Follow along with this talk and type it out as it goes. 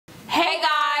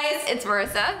it's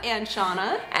Marissa and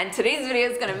Shauna, and today's video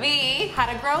is gonna be how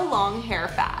to grow long hair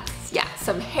fast. Yeah,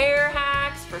 some hair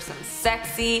hacks for some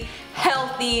sexy,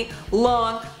 healthy,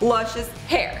 long, luscious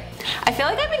hair. I feel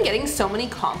like I've been getting so many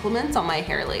compliments on my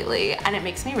hair lately, and it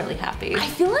makes me really happy. I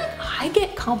feel like I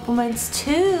get compliments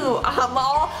too.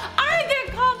 I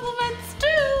get compliments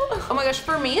too. Oh my gosh,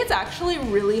 for me it's actually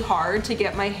really hard to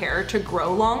get my hair to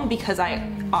grow long because I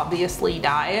obviously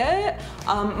dye it.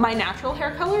 My natural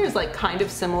hair color is like kind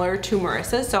of similar to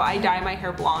Marissa's, so I dye my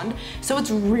hair blonde. So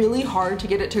it's really hard to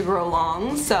get it to grow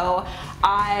long. So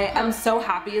I am so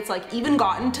happy it's like even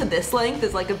gotten to this length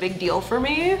is like a big deal for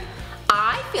me.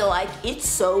 I feel like it's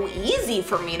so easy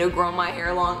for me to grow my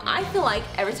hair long. I feel like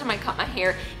every time I cut my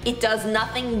hair, it does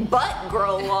nothing but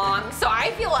grow long. So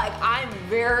I feel like I'm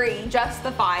very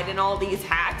justified in all these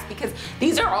hacks because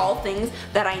these are all things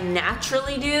that I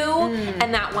naturally do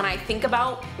and that when I think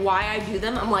about why I do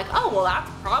them, I'm like, oh, well, that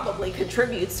probably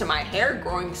contributes to my hair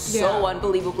growing so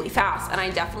unbelievably fast. And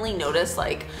I definitely notice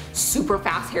like super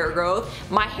fast hair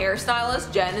growth. My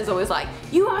hairstylist, Jen, is always like,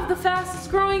 you have the fastest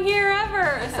growing hair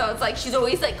ever. So it's like, she's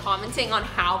always like commenting on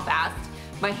how fast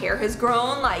my hair has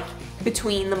grown, like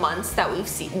between the months that we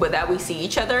see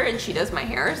each other and she does my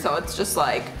hair. So it's just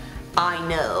like, I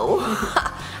know.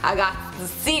 I got the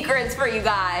secrets for you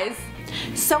guys.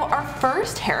 So our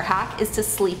first hair hack is to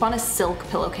sleep on a silk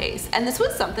pillowcase. And this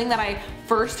was something that I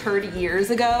first heard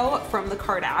years ago from the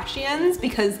Kardashians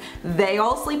because they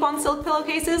all sleep on silk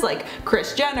pillowcases, like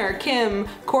Kris Jenner, Kim,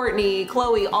 Kourtney,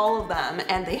 Khloe, all of them,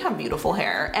 and they have beautiful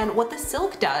hair. And what the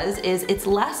silk does is it's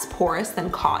less porous than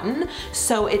cotton,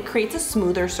 so it creates a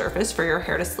smoother surface for your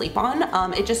hair to sleep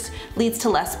on. It just leads to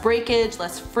less breakage,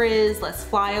 less frizz, less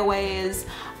flyaways,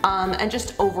 and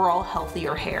just overall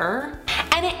healthier hair.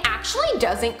 And it actually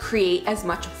doesn't create as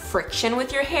much friction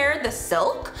with your hair, the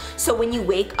silk. So when you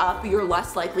wake up, you're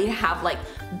less likely to have like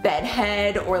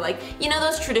bedhead or like, you know,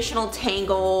 those traditional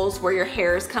tangles where your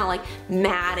hair is kind of like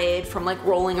matted from like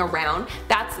rolling around.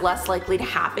 That's less likely to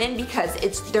happen because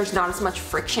there's not as much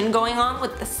friction going on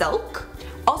with the silk.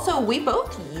 Also, we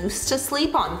both used to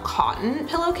sleep on cotton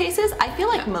pillowcases. I feel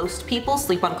like most people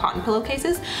sleep on cotton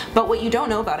pillowcases, but what you don't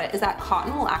know about it is that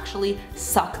cotton will actually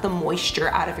suck the moisture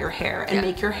out of your hair and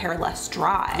make your hair less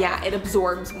dry. Yeah, it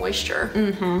absorbs moisture.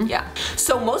 Yeah.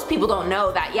 So most people don't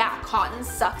know that, yeah, cotton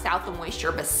sucks out the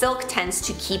moisture, but silk tends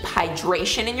to keep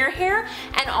hydration in your hair.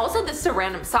 And also, this is a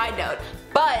random side note,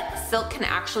 but silk can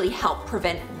actually help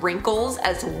prevent wrinkles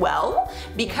as well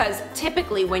because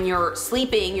typically when you're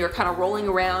sleeping, you're kind of rolling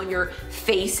around, your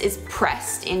face is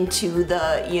pressed into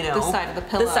the, you know, the side of the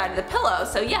pillow. The side of the pillow.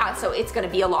 So yeah, so it's gonna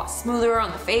be a lot smoother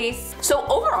on the face. So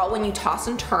overall, when you toss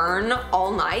and turn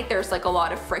all night, there's like a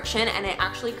lot of friction and it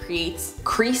actually creates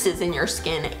creases in your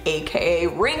skin, aka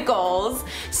wrinkles.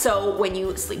 So when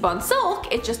you sleep on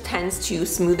silk, it just tends to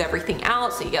smooth everything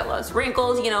out so you get less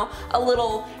wrinkles, you know, a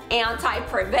little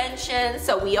anti-prevention,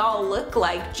 so we all look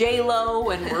like J-Lo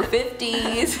when we're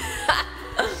 50s.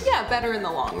 Yeah, better in the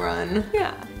long run.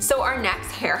 Yeah. So our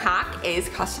next hair hack is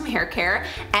custom hair care,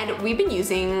 and we've been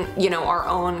using, you know, our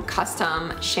own custom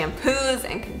shampoos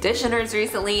and conditioners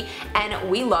recently, and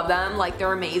we love them. Like,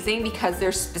 they're amazing because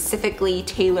they're specifically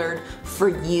tailored for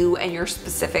you and your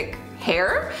specific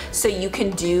hair. So you can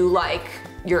do like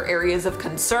your areas of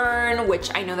concern,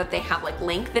 which I know that they have like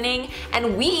lengthening,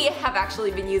 and we have actually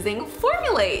been using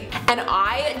Formulate. And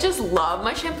I just love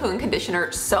my shampoo and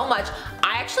conditioner so much.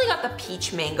 I actually got the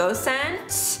peach mango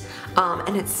scent,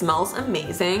 and it smells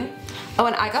amazing. Oh,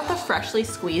 and I got the freshly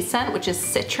squeezed scent, which is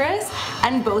citrus,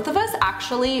 and both of us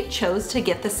actually chose to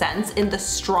get the scents in the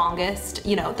strongest,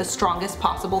 you know, the strongest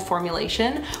possible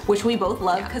formulation, which we both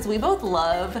love because we both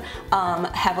love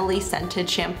heavily scented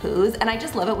shampoos, and I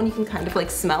just love it when you can kind of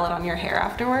like smell it on your hair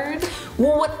afterward.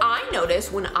 Well, what I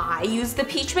noticed when I use the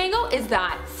peach mango is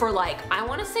that for like, I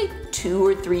want to say 2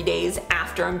 or 3 days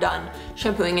after I'm done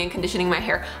shampooing and conditioning my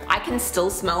hair, I can still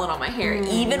smell it on my hair,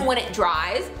 even when it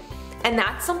dries. And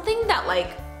that's something that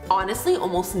like honestly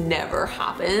almost never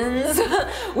happens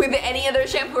with any other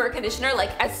shampoo or conditioner.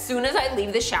 Like, as soon as I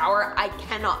leave the shower, I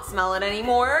cannot smell it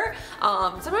anymore.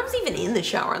 Sometimes even in the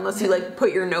shower, unless you like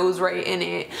put your nose right in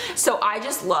it. So I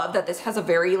just love that this has a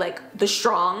very like, the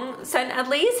strong scent at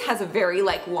least has a very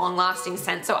like long lasting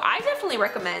scent. So I definitely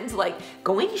recommend like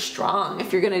going strong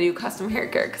if you're gonna do custom hair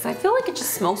care, because I feel like it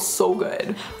just smells so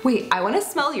good. Wait, I want to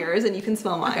smell yours and you can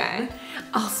smell mine. Okay.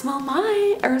 I'll smell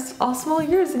mine, or I'll smell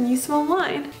yours and you smell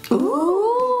mine.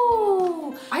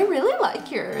 Ooh. I really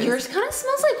like yours. Yours kind of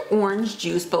smells like orange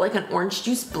juice, but like an orange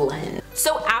juice blend.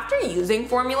 So after using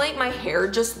Formulate, my hair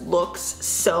just looks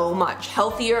so much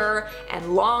healthier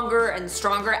and longer and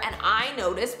stronger. And I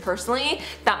noticed personally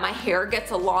that my hair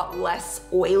gets a lot less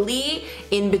oily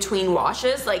in between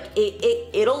washes. Like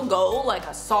it'll go like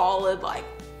a solid like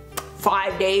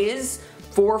 5 days,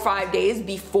 4 or 5 days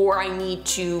before I need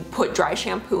to put dry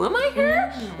shampoo in my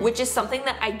hair, which is something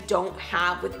that I don't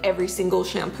have with every single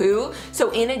shampoo.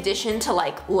 So in addition to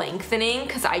like lengthening,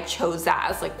 because I chose that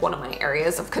as like one of my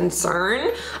areas of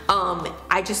concern,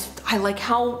 I like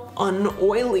how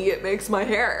unoily it makes my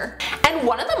hair. And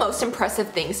one of the most impressive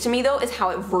things to me though is how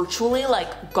it virtually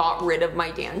like got rid of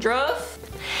my dandruff.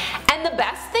 And the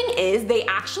best thing is they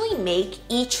actually make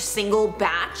each single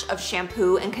batch of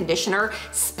shampoo and conditioner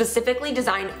specifically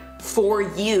designed for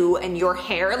you and your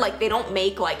hair. Like they don't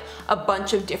make like a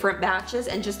bunch of different batches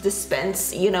and just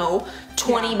dispense, you know,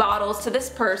 20 bottles to this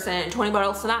person, 20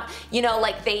 bottles to that. You know,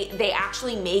 like they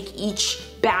actually make each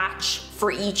batch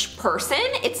for each person.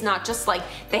 It's not just like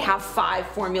they have 5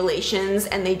 formulations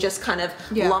and they just kind of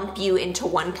lump you into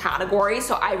one category.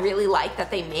 So I really like that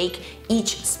they make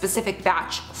each specific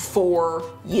batch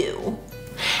for you.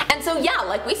 And so yeah,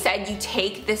 like we said, you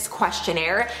take this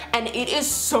questionnaire and it is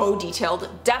so detailed.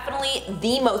 Definitely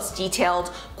the most detailed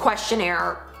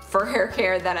questionnaire for hair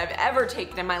care that I've ever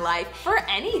taken in my life. For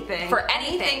anything. For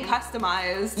anything.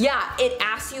 Customized. Yeah, it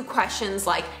asks you questions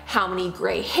like how many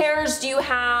gray hairs do you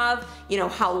have? You know,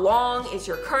 how long is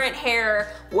your current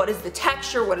hair? What is the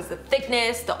texture? What is the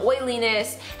thickness, the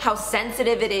oiliness, how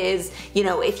sensitive it is? You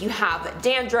know, if you have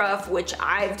dandruff, which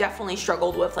I've definitely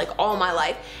struggled with like all my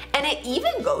life. And it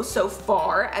even goes so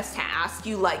far as to ask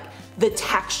you like the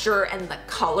texture and the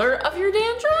color of your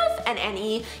dandruff and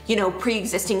any, you know,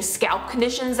 pre-existing scalp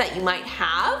conditions that you might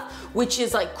have, which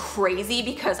is like crazy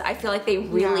because I feel like they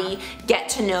really get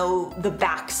to know the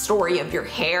backstory of your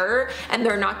hair and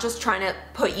they're not just trying to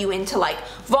put you into like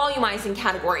volumizing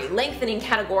category, lengthening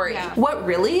category. What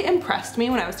really impressed me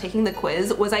when I was taking the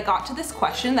quiz was I got to this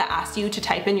question that asked you to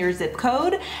type in your zip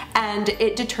code and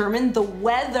it determined the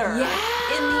weather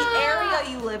in the area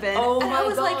you live in. Oh and my I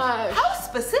was gosh. like, how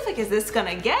specific is this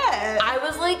gonna get? I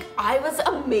was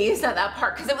amazed at that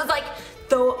part because it was like,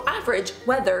 the average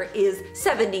weather is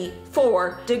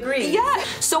 74 degrees. Yeah.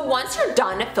 So once you're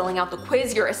done filling out the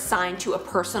quiz, you're assigned to a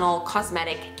personal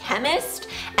cosmetic chemist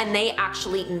and they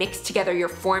actually mix together your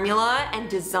formula and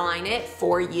design it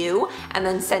for you and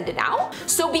then send it out.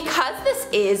 So because this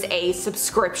is a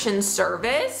subscription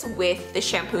service with the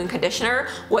shampoo and conditioner,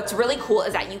 what's really cool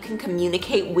is that you can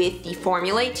communicate with the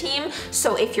Formulate team.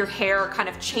 So if your hair kind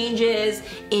of changes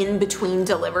in between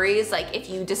deliveries, like if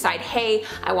you decide, hey,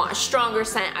 I want a stronger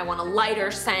scent, I want a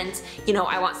lighter scent, you know,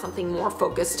 I want something more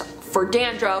focused for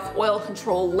dandruff, oil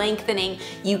control, lengthening,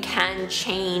 you can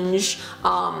change,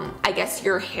 I guess,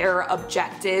 your hair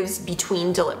objectives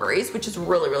between deliveries, which is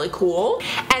really, really cool.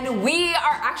 And we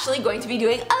are actually going to be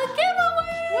doing a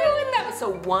giveaway with them.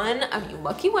 So one of you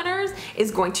lucky winners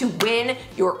is going to win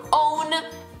your own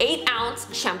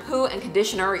 8-ounce shampoo and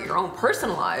conditioner, your own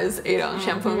personalized 8-ounce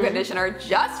shampoo and conditioner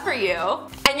just for you.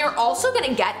 And you're also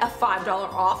gonna get a $5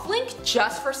 off link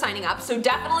just for signing up. So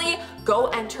definitely go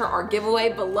enter our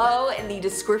giveaway below in the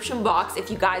description box if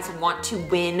you guys want to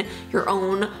win your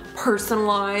own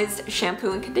personalized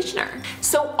shampoo and conditioner.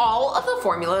 So all of the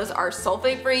formulas are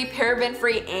sulfate-free,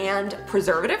 paraben-free, and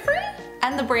preservative-free.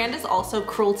 And the brand is also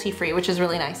cruelty-free, which is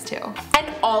really nice too.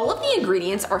 And all of the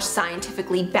ingredients are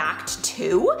scientifically backed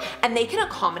too, and they can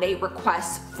accommodate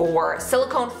requests for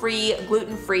silicone-free,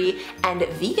 gluten-free, and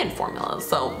vegan formulas.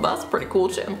 So that's pretty cool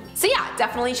too. So yeah,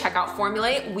 definitely check out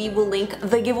Formulate. We will link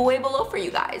the giveaway below for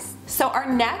you guys. So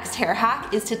our next hair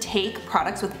hack is to take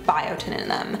products with biotin in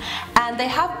them. And they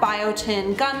have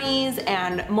biotin gummies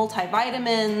and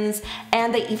multivitamins,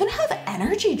 and they even have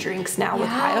energy drinks now with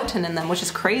biotin in them, which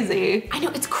is crazy. I know,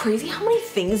 it's crazy how many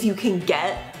things you can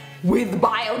get with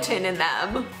biotin in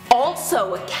them.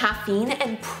 Also, caffeine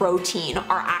and protein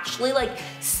are actually like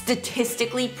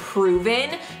statistically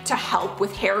proven to help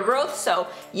with hair growth. So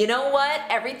you know what?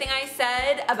 Everything I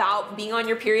said about being on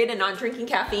your period and not drinking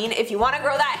caffeine, if you want to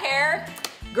grow that hair,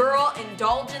 girl,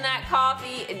 indulge in that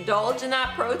coffee, indulge in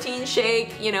that protein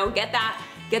shake, you know, get that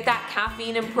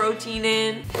caffeine and protein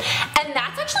in. And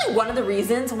that's actually one of the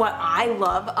reasons why I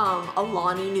love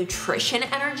Alani Nutrition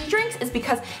energy drinks is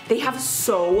because they have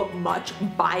so much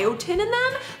biotin in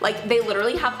them. Like they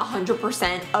literally have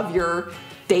 100% of your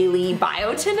daily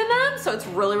biotin in them, so it's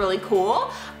really, really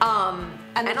cool.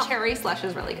 And the cherry slush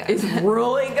is really good. It's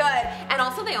really good. And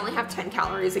also they only have 10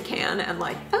 calories a can and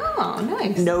like, oh,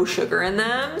 nice. No sugar in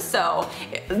them. So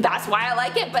that's why I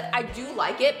like it. But I do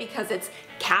like it because it's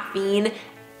caffeine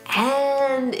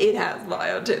and it has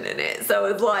biotin in it. So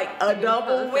it's like a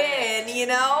double win, you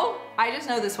know? I just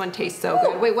know this one tastes so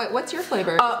good. Wait, what's your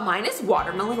flavor? Mine is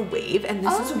watermelon wave, and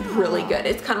this is really good.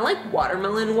 It's kind of like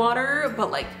watermelon water, but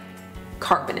like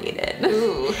carbonated.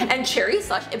 Ooh. And cherry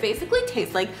slush, it basically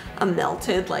tastes like a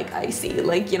melted like icy,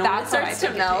 like, you know, That's when it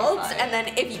starts to melt. Like. And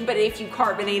then if you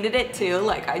carbonated it too,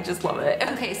 like I just love it.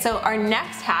 Okay, so our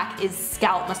next hack is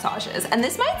scalp massages. And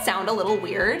this might sound a little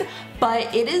weird,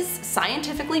 but it is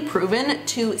scientifically proven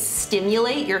to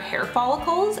stimulate your hair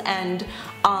follicles and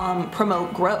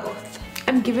promote growth.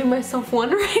 I'm giving myself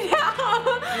one right now.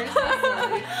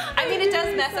 I mean, it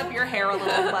does mess up your hair a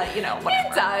little, but you know, whatever.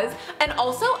 It does. And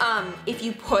also, if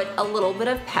you put a little bit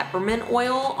of peppermint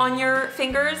oil on your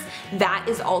fingers, that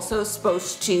is also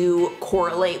supposed to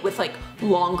correlate with like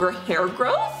longer hair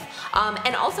growth.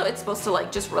 And also it's supposed to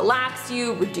like just relax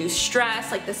you, reduce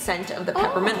stress, like the scent of the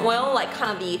peppermint oil, like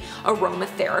kind of the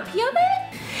aromatherapy of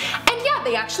it. And yeah,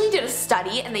 they actually did a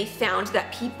study and they found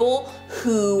that people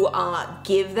who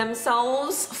give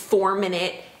themselves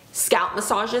 4-minute scalp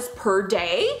massages per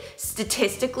day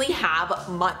statistically have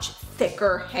much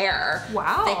thicker hair.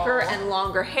 Wow. Thicker and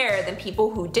longer hair than people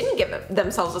who didn't give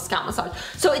themselves a scalp massage.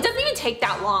 So it doesn't even take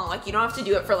that long. Like you don't have to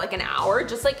do it for like an hour,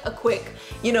 just like a quick,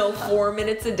 you know, 4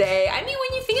 minutes a day. I mean,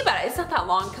 when you think about it, it's not that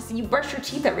long because you brush your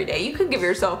teeth every day. You could give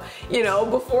yourself, you know,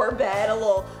 before bed a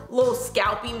little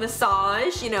scalpy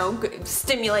massage, you know,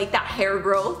 stimulate that hair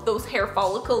growth, those hair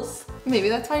follicles. Maybe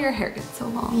that's why your hair gets so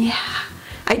long. Yeah.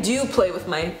 I do play with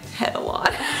my head a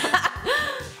lot.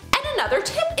 And another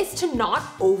tip is to not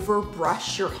over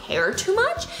brush your hair too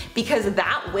much because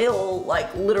that will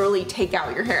like literally take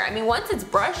out your hair. I mean, once it's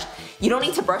brushed, you don't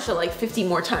need to brush it like 50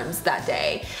 more times that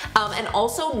day. And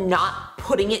also not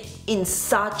putting it in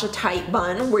such a tight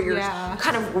bun where you're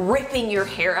kind of ripping your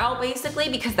hair out basically,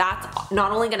 because that's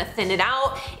not only gonna thin it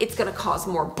out, it's gonna cause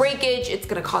more breakage, it's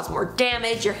gonna cause more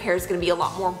damage, your hair is gonna be a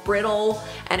lot more brittle,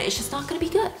 and it's just not gonna be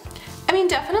good. I mean,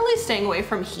 definitely staying away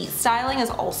from heat styling is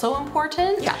also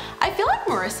important. Yeah. I feel like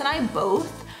Marissa and I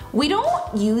both, we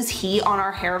don't use heat on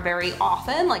our hair very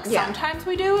often. Like sometimes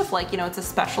we do if like, you know, it's a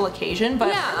special occasion,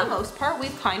 but for the most part,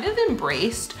 we've kind of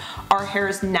embraced our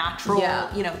hair's natural,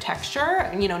 you know, texture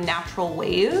and, you know, natural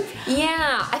wave.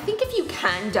 Yeah, I think if you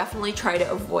can, definitely try to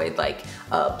avoid like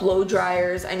blow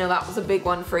dryers. I know that was a big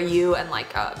one for you, and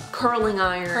like curling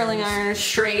irons,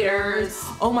 straighters.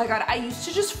 Oh my God, I used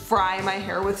to just fry my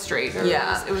hair with straighteners.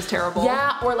 Yeah. It was terrible.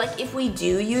 Yeah, or like if we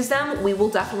do use them, we will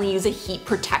definitely use a heat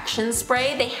protection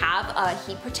spray. They have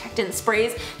heat protectant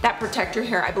sprays that protect your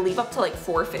hair, I believe up to like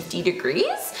 450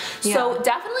 degrees. So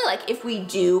definitely like if we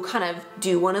do kind of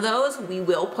do one of those, we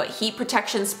will put heat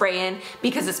protection spray in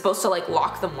because it's supposed to like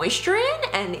lock the moisture in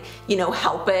and, you know,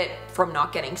 help it from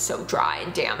not getting so dry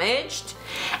and damaged.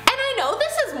 And I know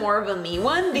this is more of a me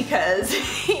one because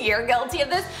you're guilty of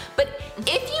this, but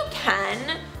if you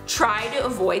can, try to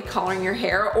avoid coloring your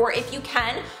hair, or if you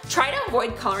can, try to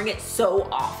avoid coloring it so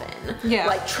often. Yeah.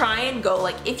 Like try and go,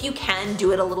 like if you can,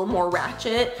 do it a little more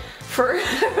ratchet for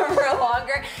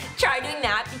longer. Try doing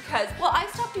that because, well, I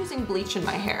stopped using bleach in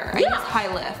my hair. I use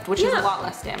High Lift, which is a lot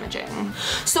less damaging.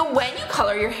 So when you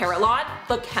color your hair a lot,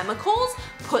 the chemicals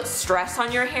put stress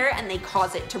on your hair and they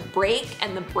cause it to break,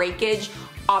 and the breakage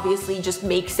obviously just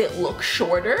makes it look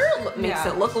shorter, makes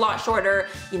it look a lot shorter.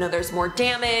 You know, there's more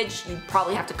damage. You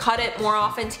probably have to cut it more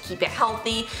often to keep it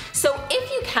healthy. So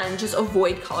if you can, just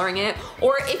avoid coloring it,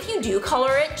 or if you do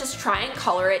color it, just try and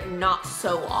color it not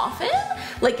so often.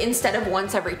 Like instead of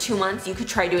once every 2 months, you could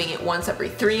try doing it once every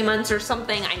 3 months or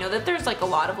something. I know that there's like a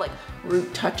lot of like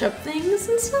root touch-up things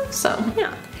and stuff, so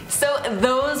yeah. So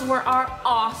those were our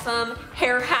awesome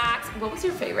hair hacks. What was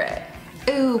your favorite?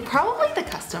 Ooh, probably the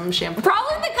custom shampoo.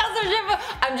 Probably the custom shampoo.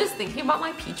 I'm just thinking about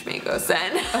my peach mango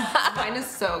scent. Mine is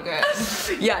so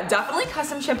good. Yeah, definitely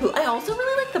custom shampoo. I also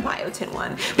really like the biotin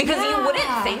one because you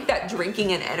wouldn't think that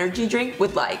drinking an energy drink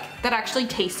would like that actually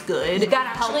tastes good.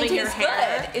 That actually tastes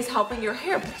good is helping your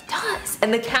hair, but it does.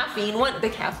 And the caffeine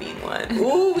one.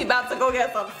 Ooh, we about to go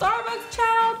get some Starbucks,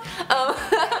 child.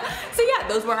 So yeah,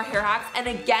 those were our hair hacks. And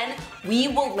again, we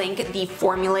will link the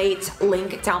Formulate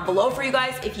link down below for you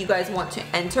guys if you guys want to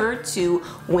enter to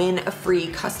win a free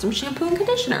custom shampoo and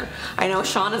conditioner. I know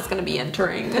Shauna's gonna be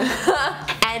entering.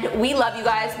 And we love you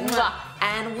guys.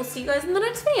 And we'll see you guys in the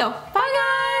next video. Bye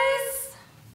guys!